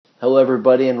Hello,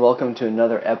 everybody, and welcome to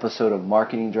another episode of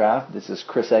Marketing Draft. This is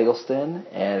Chris Eggleston,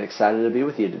 and excited to be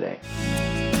with you today.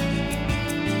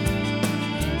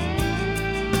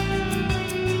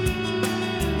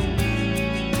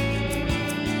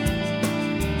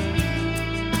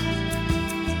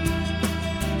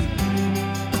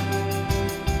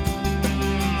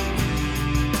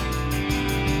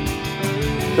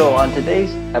 So on today's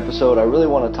episode, I really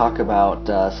want to talk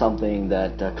about something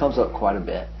that comes up quite a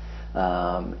bit.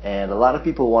 And a lot of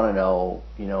people want to know,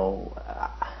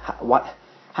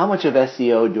 how much of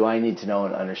SEO do I need to know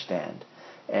and understand?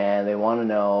 And they want to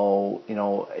know,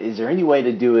 is there any way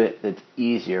to do it that's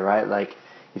easier, right? Like,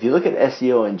 if you look at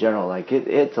SEO in general, like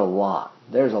it's a lot.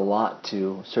 There's a lot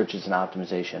to search engine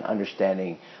optimization,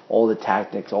 understanding all the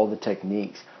tactics, all the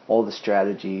techniques, all the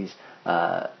strategies,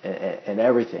 and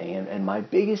everything. And my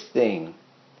biggest thing,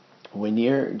 when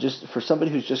you're for somebody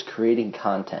who's just creating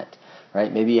content,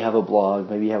 right? Maybe you have a blog,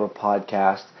 maybe you have a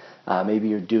podcast, maybe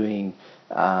you're doing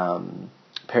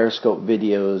Periscope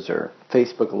videos or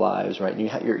Facebook Lives, right? And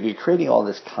you're creating all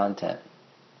this content,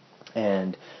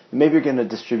 and maybe you're going to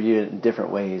distribute it in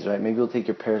different ways, right? Maybe you'll take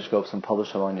your Periscopes and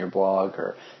publish them on your blog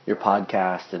or your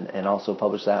podcast, and also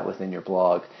publish that within your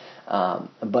blog.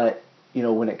 But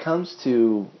when it comes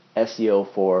to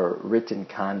SEO for written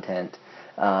content,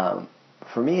 for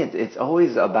me, it's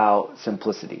always about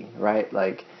simplicity, right?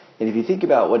 Like, and if you think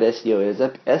about what SEO is,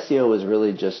 SEO is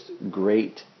really just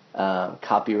great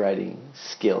copywriting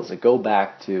skills that go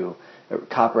back to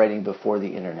copywriting before the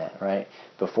internet, right?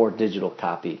 Before digital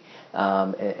copy.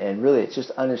 And really, it's just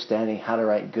understanding how to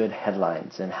write good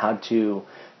headlines and how to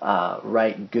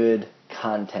write good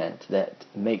content that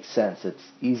makes sense, that's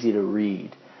easy to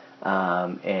read,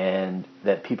 and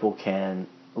that people can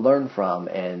learn from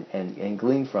and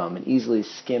glean from and easily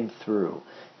skim through,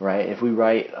 right? If we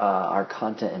write our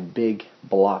content in big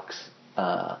blocks,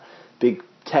 big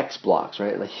text blocks,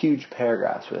 right? Like huge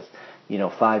paragraphs with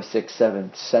 5, 6,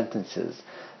 7 sentences,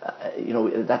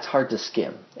 that's hard to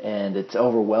skim, and it's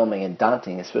overwhelming and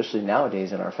daunting, especially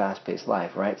nowadays in our fast-paced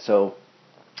life, right? So,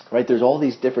 right, there's all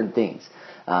these different things,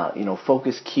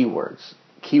 focus keywords,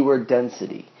 keyword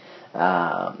density,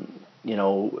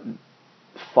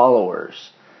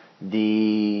 followers,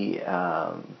 the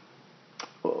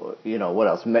what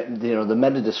else? The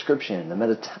meta description, the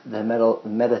meta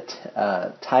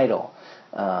title.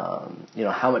 How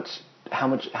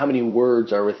many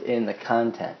words are within the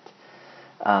content?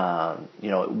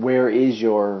 Where is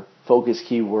your focus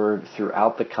keyword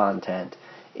throughout the content,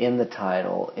 in the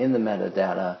title, in the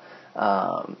metadata,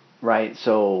 right?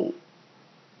 So,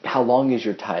 how long is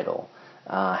your title?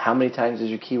 How many times does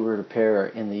your keyword appear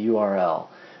in the URL,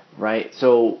 right?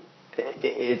 So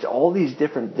it's all these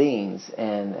different things,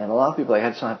 and a lot of people I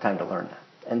just don't have time to learn that.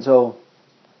 And so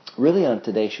really on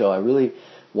today's show, I really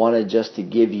wanted just to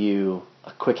give you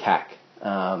a quick hack.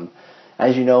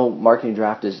 As you know, Marketing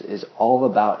Draft is all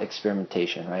about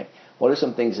experimentation, right? What are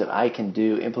some things that I can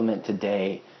implement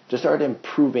today to start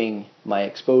improving my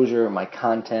exposure, my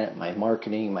content, my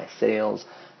marketing, my sales,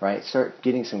 right? Start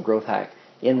getting some growth hack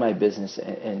in my business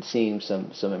and seeing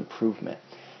some improvement.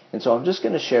 And so I'm just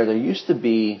going to share. There used to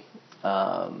be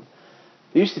a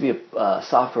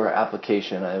software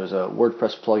application. It was a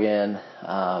WordPress plugin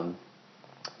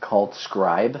called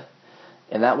Scribe,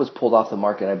 and that was pulled off the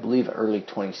market, I believe, early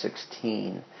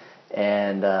 2016,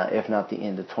 and if not the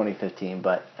end of 2015.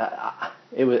 But I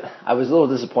was a little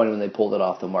disappointed when they pulled it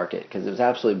off the market, because it was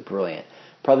absolutely brilliant.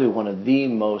 Probably one of the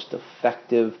most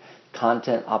effective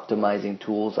content optimizing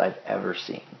tools I've ever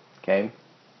seen. Okay,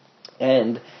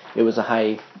 and it was a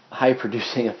high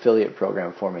producing affiliate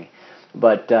program for me.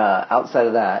 But outside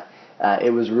of that,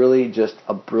 it was really just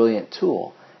a brilliant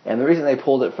tool. And the reason they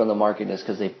pulled it from the market is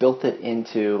because they built it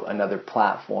into another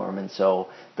platform, and so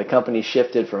the company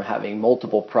shifted from having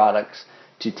multiple products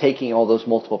to taking all those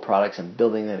multiple products and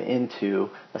building them into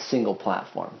a single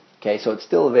platform. Okay, so it's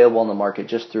still available on the market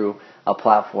just through a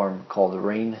platform called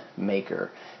Rainmaker,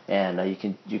 and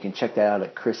you can check that out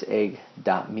at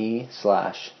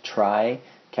chrisegg.me/try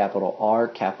capital R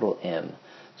capital M.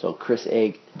 So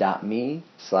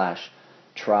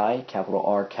chrisegg.me/try capital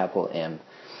R capital M.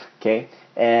 Okay,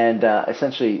 and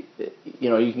essentially,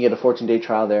 you can get a 14-day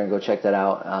trial there and go check that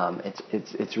out.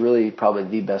 It's really probably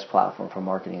the best platform for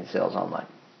marketing and sales online.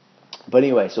 But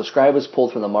anyway, so Scribe was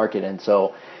pulled from the market, and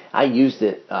so I used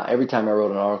it every time I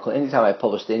wrote an article, anytime I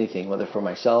published anything, whether for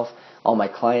myself, all my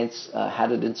clients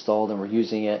had it installed and were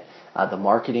using it. The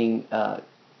marketing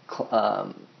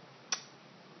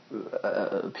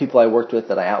people I worked with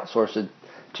that I outsourced it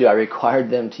to, I required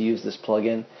them to use this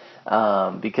plugin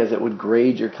because it would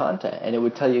grade your content and it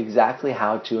would tell you exactly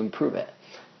how to improve it.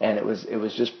 and it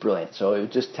was just brilliant. So it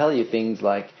would just tell you things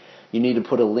like you need to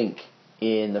put a link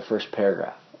in the first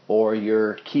paragraph, or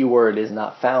your keyword is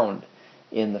not found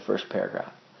in the first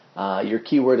paragraph. Your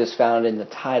keyword is found in the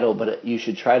title, but you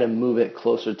should try to move it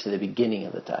closer to the beginning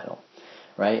of the title,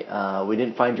 right? We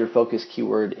didn't find your focus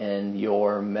keyword in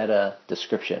your meta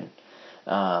description,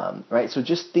 right? So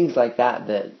just things like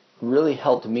that really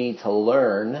helped me to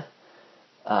learn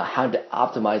how to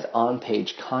optimize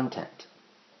on-page content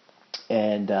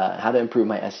and how to improve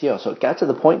my SEO. So it got to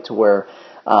the point to where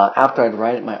after I'd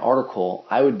write my article,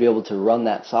 I would be able to run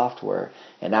that software,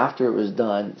 and after it was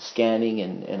done scanning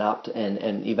and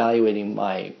evaluating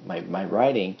my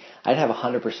writing, I'd have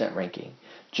 100% ranking,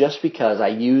 just because I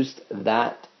used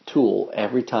that tool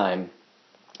every time,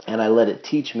 and I let it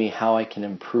teach me how I can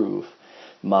improve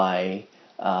my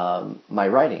my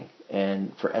writing,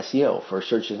 and for SEO, for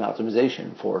search engine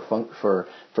optimization, for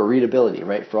readability,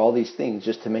 right? For all these things,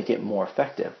 just to make it more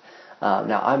effective.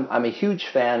 Now, I'm a huge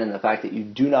fan in the fact that you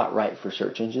do not write for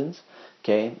search engines.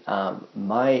 Okay,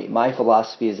 my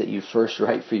philosophy is that you first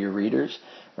write for your readers,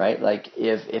 right? Like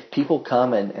if people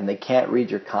come and they can't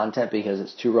read your content because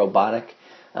it's too robotic,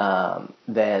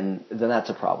 then that's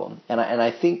a problem. And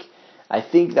I think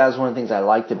that was one of the things I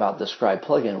liked about the Scribe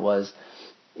plugin was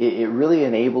it really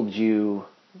enabled you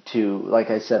to, like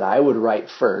I said, I would write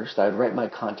first. I would write my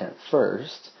content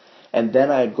first, and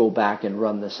then I'd go back and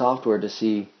run the software to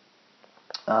see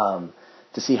how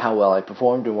well I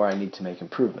performed and where I need to make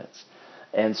improvements.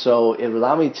 And so it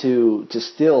allowed me to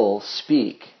still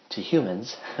speak to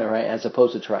humans, right, as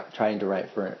opposed to trying to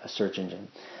write for a search engine.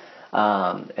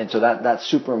 And so that's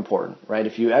super important, right?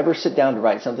 If you ever sit down to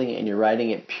write something and you're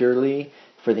writing it purely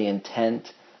for the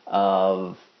intent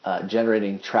of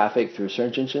generating traffic through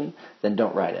search engine, then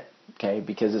don't write it, okay?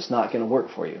 Because it's not going to work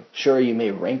for you. Sure, you may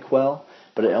rank well,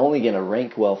 but it's only going to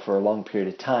rank well for a long period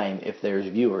of time if there's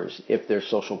viewers, if there's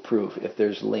social proof, if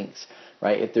there's links,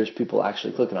 right? If there's people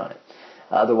actually clicking on it.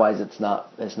 Otherwise, it's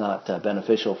not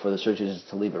beneficial for the search engines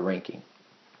to leave a ranking.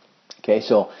 Okay,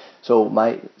 so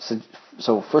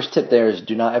first tip there is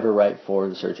do not ever write for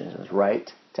the search engines.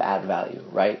 Write to add value.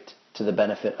 Write to the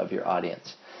benefit of your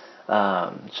audience.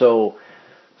 So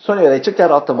anyway, they took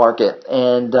that off the market,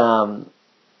 and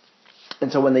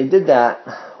so when they did that,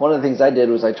 one of the things I did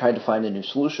was I tried to find a new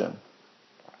solution.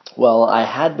 Well, I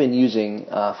had been using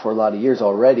for a lot of years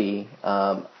already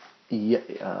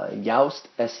Yoast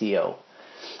SEO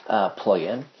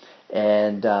plugin,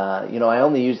 and I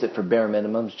only used it for bare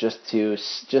minimums, just to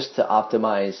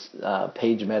optimize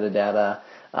page metadata,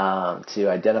 to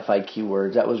identify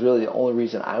keywords. That was really the only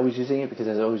reason I was using it, because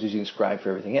I was using Scribe for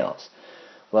everything else.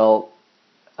 Well,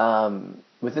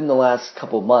 within the last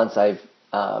couple of months, I've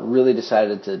really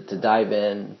decided to dive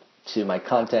in to my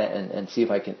content and see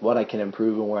what I can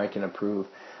improve and where I can improve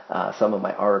some of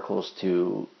my articles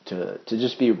to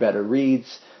just be better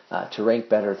reads, to rank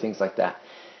better, things like that.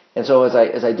 And so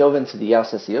as I dove into the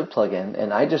Yoast SEO plugin,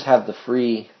 and I just have the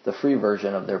free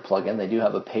version of their plugin. They do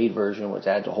have a paid version which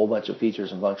adds a whole bunch of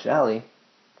features and functionality,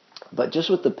 but just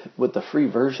with the free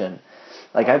version,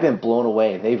 like, I've been blown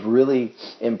away. They've really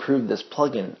improved this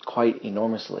plugin quite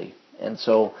enormously. And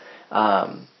so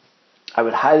I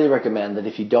would highly recommend that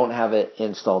if you don't have it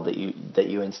installed, that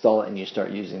you install it and you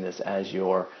start using this as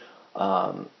your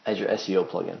SEO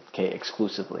plugin, okay,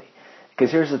 exclusively.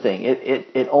 Because here's the thing,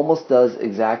 it almost does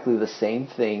exactly the same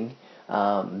thing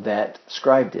that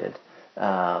Scribe did.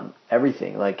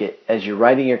 Everything, like as you're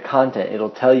writing your content, it'll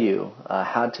tell you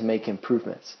how to make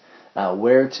improvements,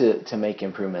 where to make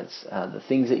improvements, the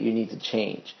things that you need to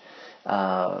change.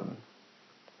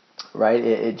 Right?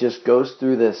 It just goes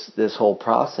through this whole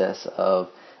process of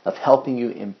helping you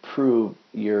improve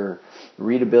your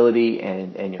readability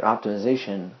and your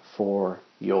optimization for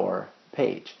your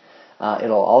page.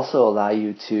 It'll also allow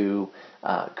you to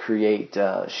create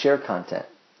share content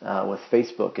with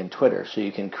Facebook and Twitter, so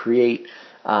you can create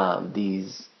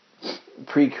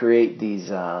pre-create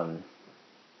these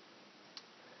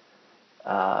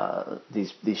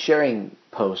sharing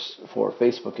posts for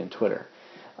Facebook and Twitter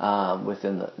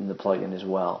within the plugin as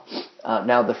well.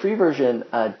 Now, the free version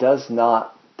does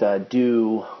not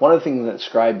do one of the things that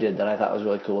Scribe did that I thought was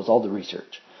really cool was all the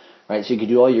research. Right, so you could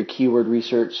do all your keyword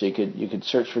research. So you could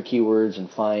search for keywords and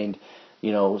find,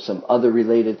 some other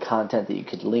related content that you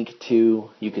could link to.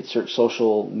 You could search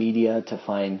social media to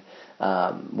find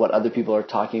what other people are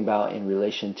talking about in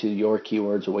relation to your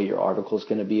keywords or what your article is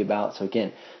going to be about. So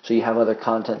again, you have other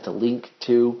content to link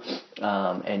to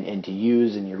and to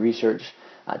use in your research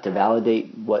to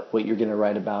validate what you're going to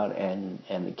write about and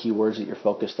the keywords that you're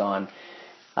focused on.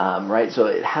 Right, so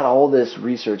it had all this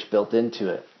research built into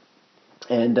it.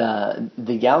 And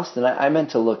the Yoast, and I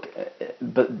meant to look,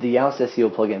 but the Yoast SEO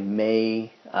plugin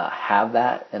may have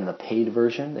that in the paid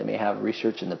version. They may have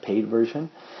research in the paid version.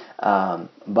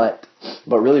 But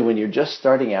really, when you're just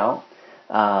starting out,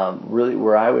 really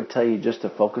where I would tell you just to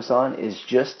focus on is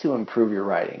just to improve your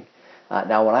writing.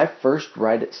 Now, when I first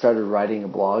started writing a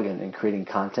blog and creating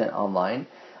content online,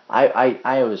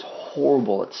 I was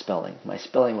horrible at spelling. My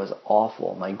spelling was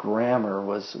awful. My grammar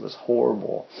was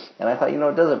horrible. And I thought,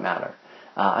 it doesn't matter.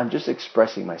 I'm just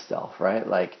expressing myself, right?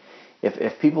 Like,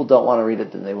 if people don't want to read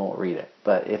it, then they won't read it.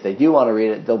 But if they do want to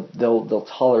read it, they'll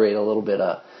tolerate a little bit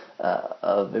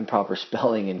of improper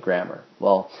spelling and grammar.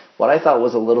 Well, what I thought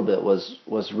was a little bit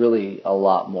was really a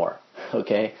lot more.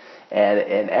 Okay,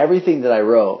 and everything that I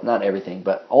wrote, not everything,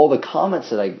 but all the comments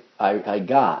that I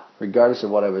got, regardless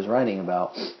of what I was writing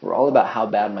about, were all about how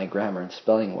bad my grammar and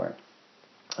spelling were.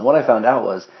 And what I found out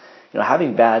was,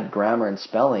 having bad grammar and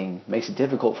spelling makes it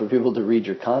difficult for people to read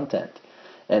your content.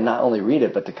 And not only read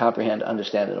it, but to comprehend,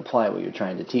 understand, and apply what you're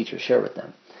trying to teach or share with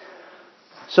them.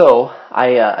 So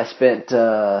I spent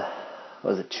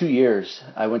 2 years.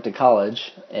 I went to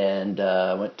college and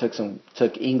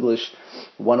took English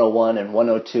 101 and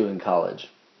 102 in college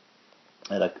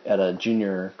at a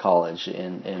junior college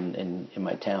in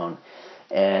my town,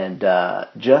 and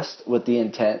just with the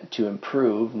intent to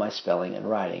improve my spelling and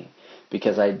writing,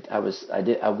 because I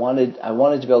wanted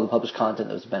to be able to publish content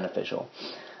that was beneficial.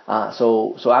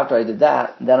 So after I did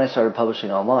that, then I started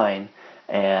publishing online,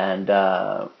 and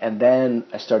then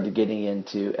I started getting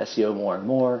into SEO more and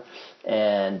more,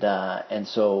 and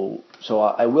so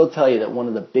I will tell you that one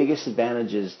of the biggest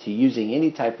advantages to using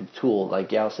any type of tool like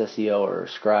Yoast SEO or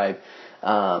Scribe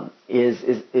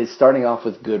is starting off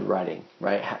with good writing,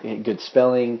 right? Good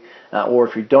spelling, or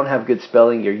if you don't have good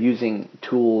spelling, you're using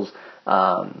tools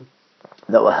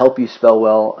that will help you spell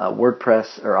well.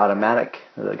 WordPress or Automatic,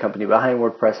 the company behind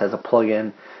WordPress, has a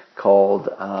plugin called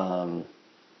I'm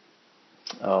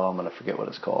going to forget what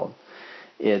it's called.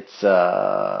 It's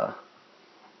darn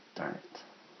it.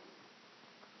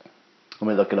 Let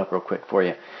me look it up real quick for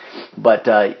you. But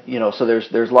so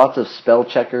there's lots of spell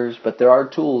checkers, but there are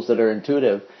tools that are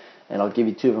intuitive, and I'll give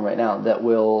you two of them right now that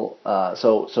will.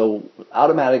 So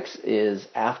Automatics is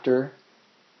after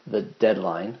the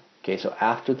deadline. Okay, so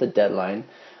after the deadline,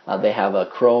 they have a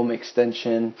Chrome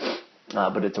extension,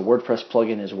 but it's a WordPress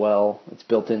plugin as well. It's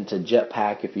built into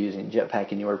Jetpack if you're using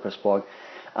Jetpack in your WordPress blog.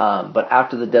 But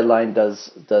after the deadline,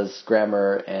 does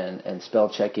grammar and spell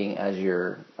checking as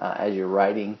you're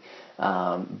writing.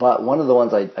 But one of the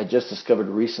ones I just discovered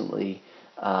recently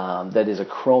that is a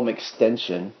Chrome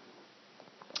extension,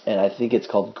 and I think it's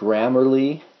called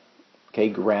Grammarly. Okay,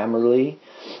 Grammarly,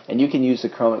 and you can use the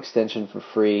Chrome extension for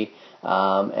free.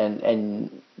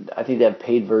 And I think they have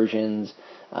paid versions.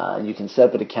 And you can set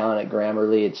up an account at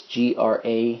Grammarly. It's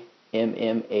Grammarly.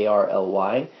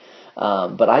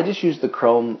 But I just use the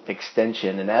Chrome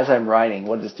extension, and as I'm writing,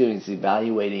 what it's doing is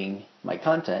evaluating my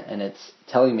content, and it's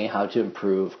telling me how to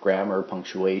improve grammar,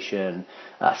 punctuation,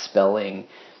 spelling,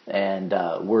 and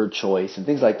word choice, and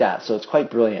things like that. So it's quite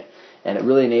brilliant, and it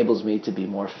really enables me to be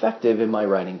more effective in my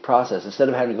writing process. Instead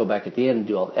of having to go back at the end and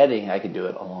do all the editing, I can do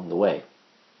it along the way.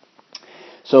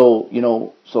 So,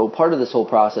 so part of this whole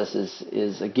process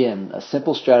is again, a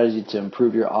simple strategy to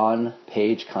improve your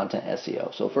on-page content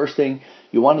SEO. So first thing,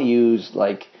 you want to use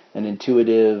like an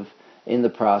intuitive, in the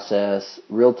process,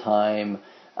 real-time,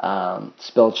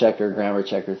 spell checker, grammar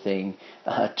checker thing,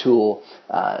 tool,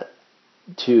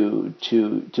 to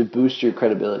boost your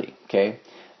credibility. Okay.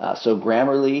 So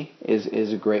Grammarly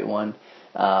is a great one.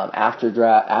 After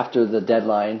the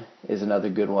deadline is another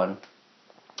good one.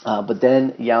 But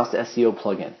then Yoast SEO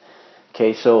plugin.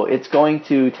 Okay, so it's going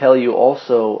to tell you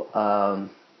also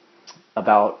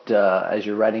about as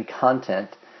you're writing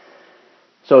content.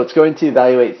 So it's going to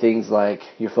evaluate things like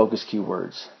your focus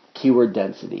keywords, keyword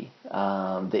density,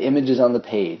 the images on the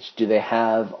page. Do they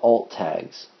have alt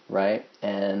tags, right?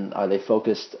 And are they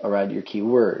focused around your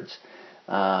keywords?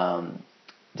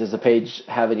 Does the page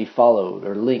have any followed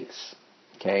or links?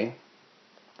 Okay.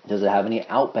 Does it have any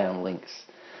outbound links?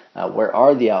 Where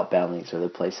are the outbound links? Are they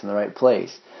placed in the right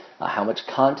place? How much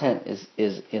content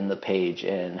is in the page,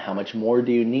 and how much more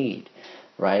do you need?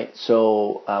 Right?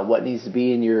 So what needs to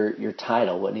be in your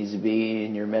title? What needs to be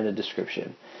in your meta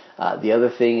description? The other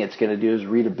thing it's going to do is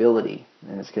readability,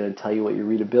 and it's going to tell you what your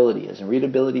readability is. And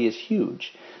readability is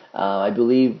huge. I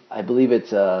believe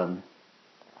it's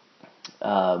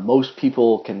most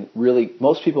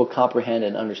people comprehend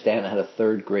and understand at a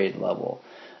third grade level.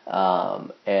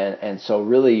 And so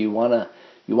really you want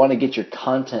to get your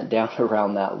content down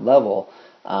around that level.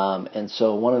 And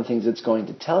so one of the things it's going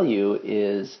to tell you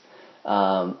is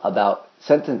about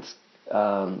sentence,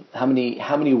 how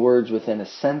many words within a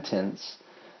sentence,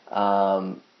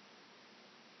 how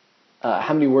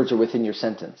many words are within your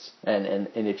sentence, and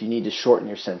if you need to shorten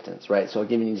your sentence, right? So I'll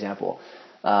give you an example.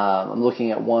 I'm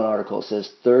looking at one article. It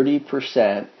says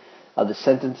 30% of the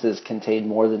sentences contain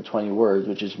more than 20 words,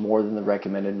 which is more than the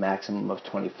recommended maximum of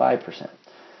 25%.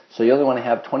 So you only want to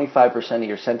have 25% of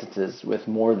your sentences with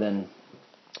more than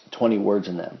 20 words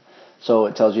in them. So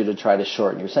it tells you to try to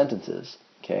shorten your sentences.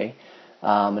 Okay.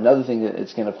 Another thing that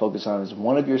it's going to focus on is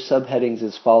one of your subheadings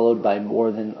is followed by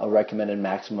more than a recommended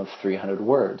maximum of 300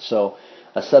 words. So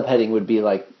a subheading would be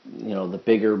like, the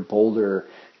bigger, bolder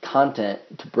content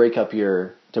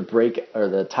or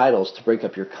the titles to break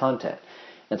up your content.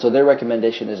 And so their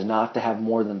recommendation is not to have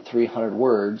more than 300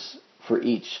 words for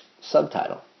each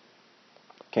subtitle.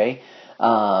 Okay.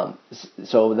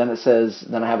 So then it says,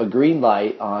 then I have a green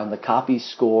light on the copy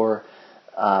score.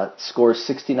 Scores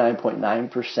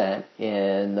 69.9%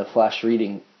 in the flash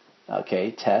reading,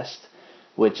 test,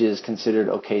 which is considered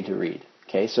okay to read.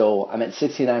 Okay, so I'm at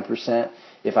 69%.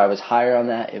 If I was higher on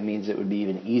that, it means it would be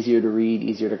even easier to read,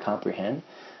 easier to comprehend.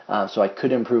 So I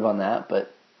could improve on that,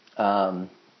 but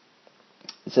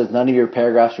it says none of your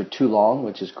paragraphs are too long,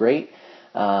 which is great.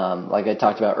 Like I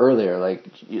talked about earlier, like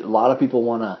a lot of people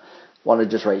want to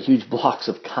just write huge blocks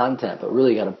of content, but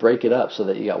really you got to break it up so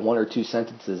that you got one or two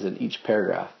sentences in each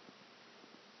paragraph.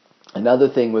 Another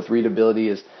thing with readability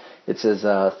is it says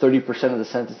 30% of the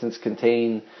sentences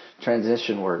contain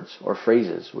transition words or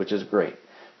phrases, which is great,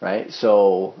 right?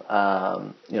 So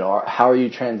how are you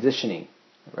transitioning,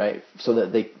 right?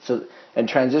 And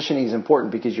transitioning is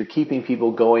important because you're keeping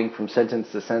people going from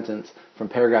sentence to sentence, from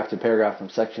paragraph to paragraph, from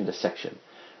section to section,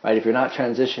 right? If you're not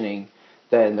transitioning,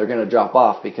 then they're going to drop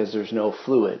off because there's no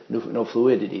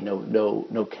fluidity,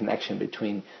 no connection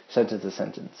between sentence to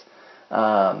sentence.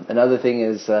 Another thing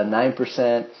is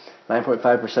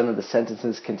 9.5% of the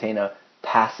sentences contain a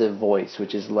passive voice,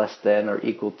 which is less than or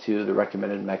equal to the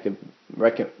recommended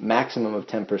maximum of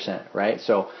 10%, right?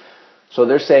 So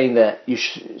they're saying that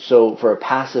so for a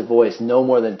passive voice, no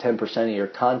more than 10% of your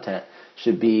content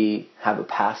should have a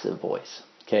passive voice,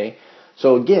 okay?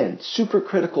 So again, super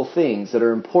critical things that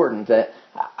are important that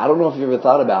I don't know if you've ever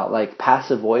thought about, like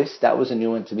passive voice. That was a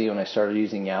new one to me when I started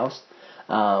using Yoast.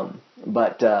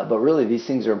 But really these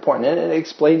things are important, and it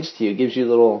explains to you, it gives you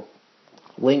little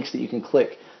links that you can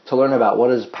click to learn about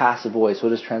what is passive voice,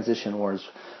 what is transition words,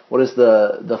 what is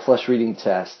the flush reading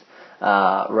test,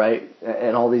 right,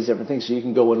 and all these different things. So you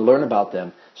can go and learn about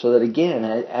them, so that again,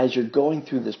 as you're going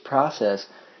through this process,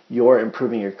 you're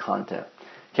improving your content.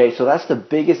 Okay, so that's the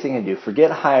biggest thing to do. Forget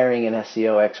hiring an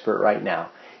SEO expert right now.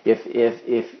 If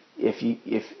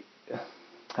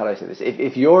how do I say this?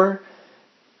 If you're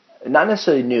not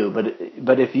necessarily new,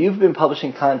 but if you've been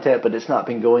publishing content but it's not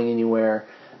been going anywhere,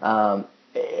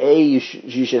 you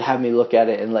should have me look at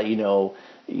it and let you know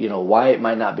why it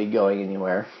might not be going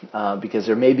anywhere, because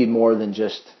there may be more than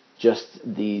just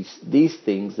these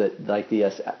things that like the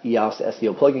Yoast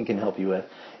SEO plugin can help you with.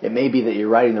 It may be that you're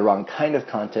writing the wrong kind of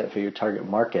content for your target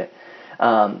market.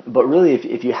 But really,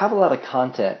 if you have a lot of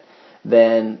content,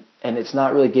 and it's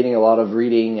not really getting a lot of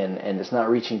reading and it's not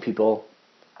reaching people,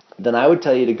 then I would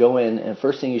tell you to go in, and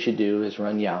first thing you should do is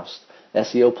run Yoast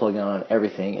SEO plugin on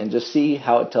everything and just see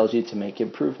how it tells you to make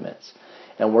improvements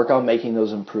and work on making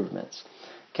those improvements.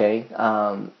 Okay.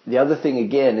 The other thing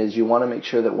again is you want to make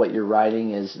sure that what you're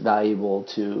writing is valuable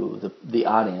to the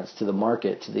audience, to the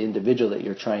market, to the individual that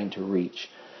you're trying to reach.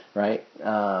 Right?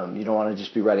 You don't want to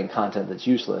just be writing content that's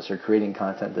useless or creating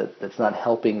content that's not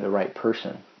helping the right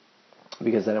person,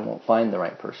 because then it won't find the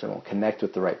right person, it won't connect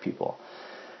with the right people.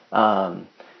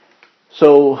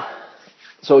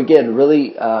 So again,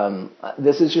 really,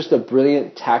 this is just a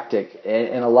brilliant tactic,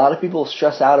 and a lot of people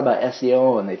stress out about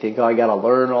SEO and they think, I got to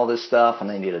learn all this stuff and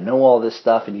I need to know all this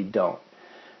stuff, and you don't.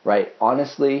 Right?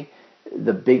 Honestly,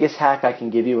 the biggest hack I can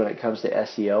give you when it comes to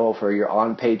SEO for your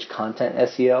on-page content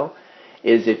SEO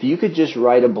is if you could just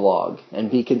write a blog and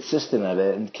be consistent at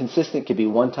it. And consistent could be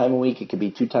 1 time a week, it could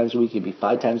be 2 times a week, it could be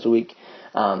 5 times a week.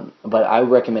 But I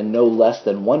recommend no less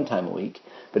than 1 time a week.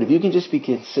 But if you can just be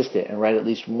consistent and write at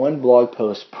least 1 blog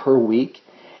post per week,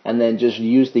 and then just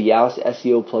use the Yoast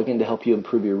SEO plugin to help you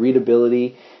improve your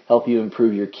readability, help you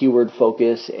improve your keyword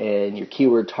focus and your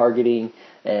keyword targeting,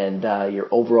 and your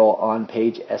overall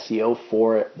on-page SEO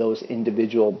for those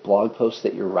individual blog posts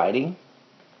that you're writing,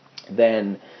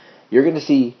 then you're going to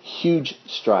see huge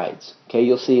strides. Okay,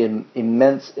 you'll see an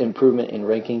immense improvement in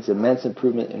rankings, immense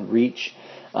improvement in reach,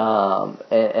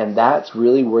 and that's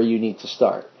really where you need to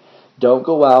start. Don't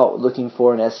go out looking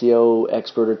for an SEO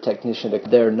expert or technician.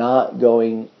 They're not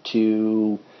going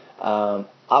to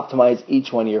optimize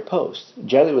each one of your posts.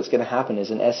 Generally what's going to happen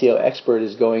is an SEO expert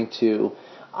is going to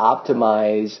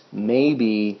optimize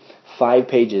maybe 5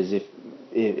 pages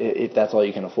if that's all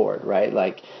you can afford, right?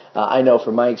 Like I know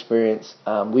from my experience,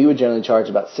 we would generally charge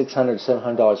about $600,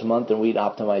 $700 a month, and we'd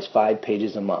optimize 5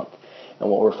 pages a month. And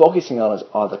what we're focusing on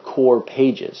are the core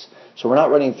pages. So we're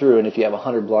not running through, and if you have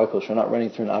 100 blog posts, we're not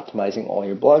running through and optimizing all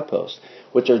your blog posts,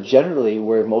 which are generally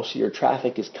where most of your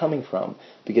traffic is coming from,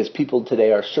 because people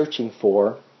today are searching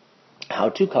for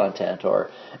how-to content or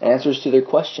answers to their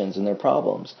questions and their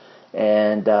problems.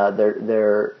 And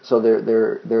they're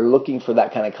looking for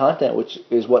that kind of content, which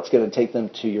is what's going to take them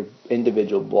to your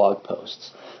individual blog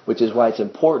posts, which is why it's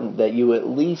important that you at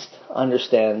least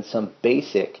understand some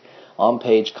basic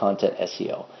on-page content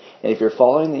SEO. And if you're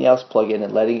following the Yoast plugin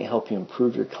and letting it help you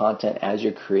improve your content as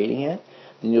you're creating it,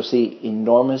 then you'll see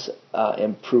enormous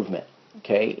improvement,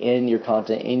 okay, in your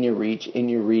content, in your reach, in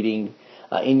your reading,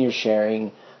 in your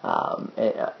sharing,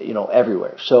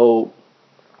 everywhere. So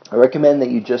I recommend that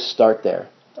you just start there.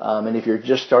 And if you're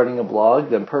just starting a blog,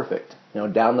 then perfect.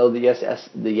 Download the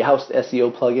Yoast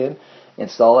SEO plugin,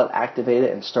 install it, activate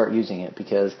it, and start using it,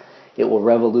 because it will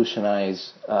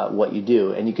revolutionize what you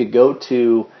do. And you could go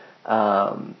to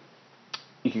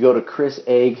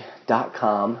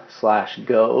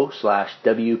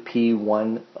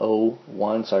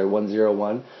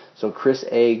chrisegg.com/go/WP101. So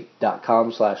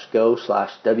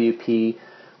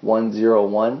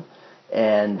chrisegg.com/go/WP101,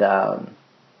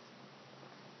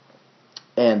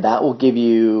 and that will give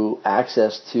you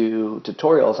access to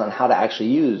tutorials on how to actually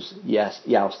use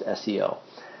Yoast SEO.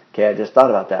 Okay, I just thought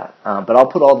about that. But I'll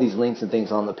put all these links and things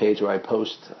on the page where I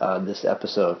post this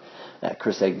episode at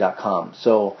chrisegg.com.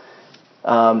 So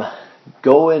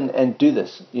go and do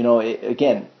this.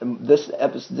 Again, this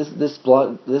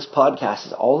podcast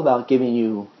is all about giving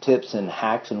you tips and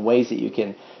hacks and ways that you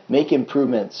can make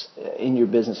improvements in your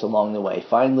business along the way.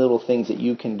 Find little things that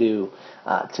you can do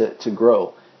to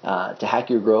grow, to hack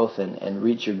your growth and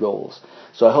reach your goals.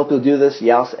 So I hope you'll do this.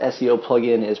 Yoast SEO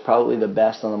plugin is probably the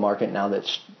best on the market now that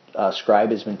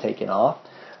Scribe has been taken off.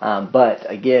 But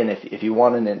again, if you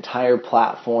want an entire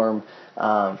platform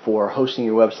for hosting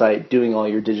your website, doing all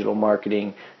your digital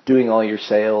marketing, doing all your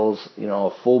sales, a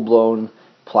full-blown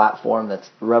platform that's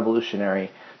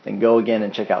revolutionary, then go again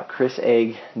and check out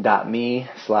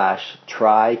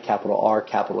chrisegg.me/try, capital R,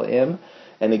 capital M.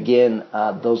 And again,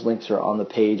 those links are on the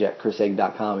page at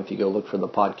chrisegg.com if you go look for the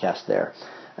podcast there.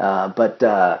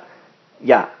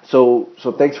 So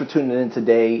thanks for tuning in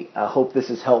today. I hope this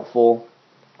is helpful.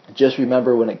 Just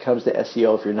remember, when it comes to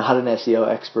SEO, if you're not an SEO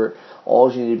expert,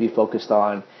 all you need to be focused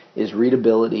on is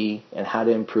readability and how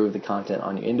to improve the content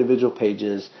on your individual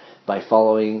pages by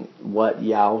following what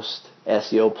Yoast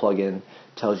SEO plugin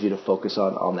tells you to focus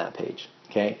on that page.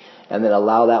 Okay? And then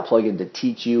allow that plugin to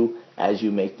teach you as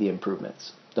you make the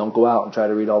improvements. Don't go out and try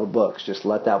to read all the books. Just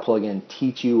let that plugin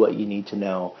teach you what you need to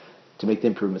know to make the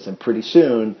improvements. And pretty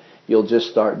soon, you'll just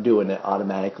start doing it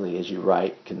automatically as you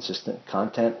write consistent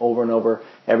content over and over.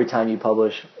 Every time you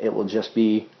publish, it will just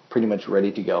be pretty much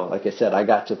ready to go. Like I said, I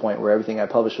got to a point where everything I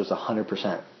published was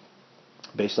 100%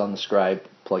 based on the Scribe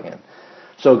plugin.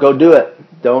 So go do it.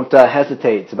 Don't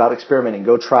hesitate. It's about experimenting.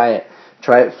 Go try it.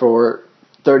 Try it for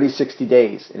 30, 60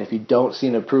 days. And if you don't see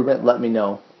an improvement, let me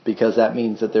know, because that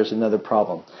means that there's another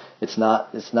problem. It's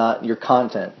not your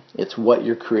content. It's what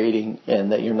you're creating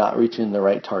and that you're not reaching the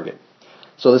right target.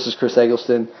 So this is Chris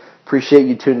Eggleston. Appreciate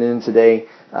you tuning in today.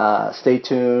 Stay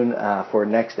tuned for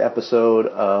next episode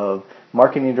of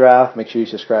Marketing Draft. Make sure you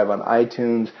subscribe on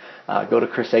iTunes. Go to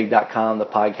chrisegg.com. The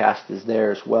podcast is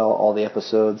there as well, all the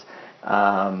episodes.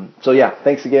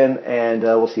 Thanks again, and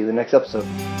we'll see you in the next episode.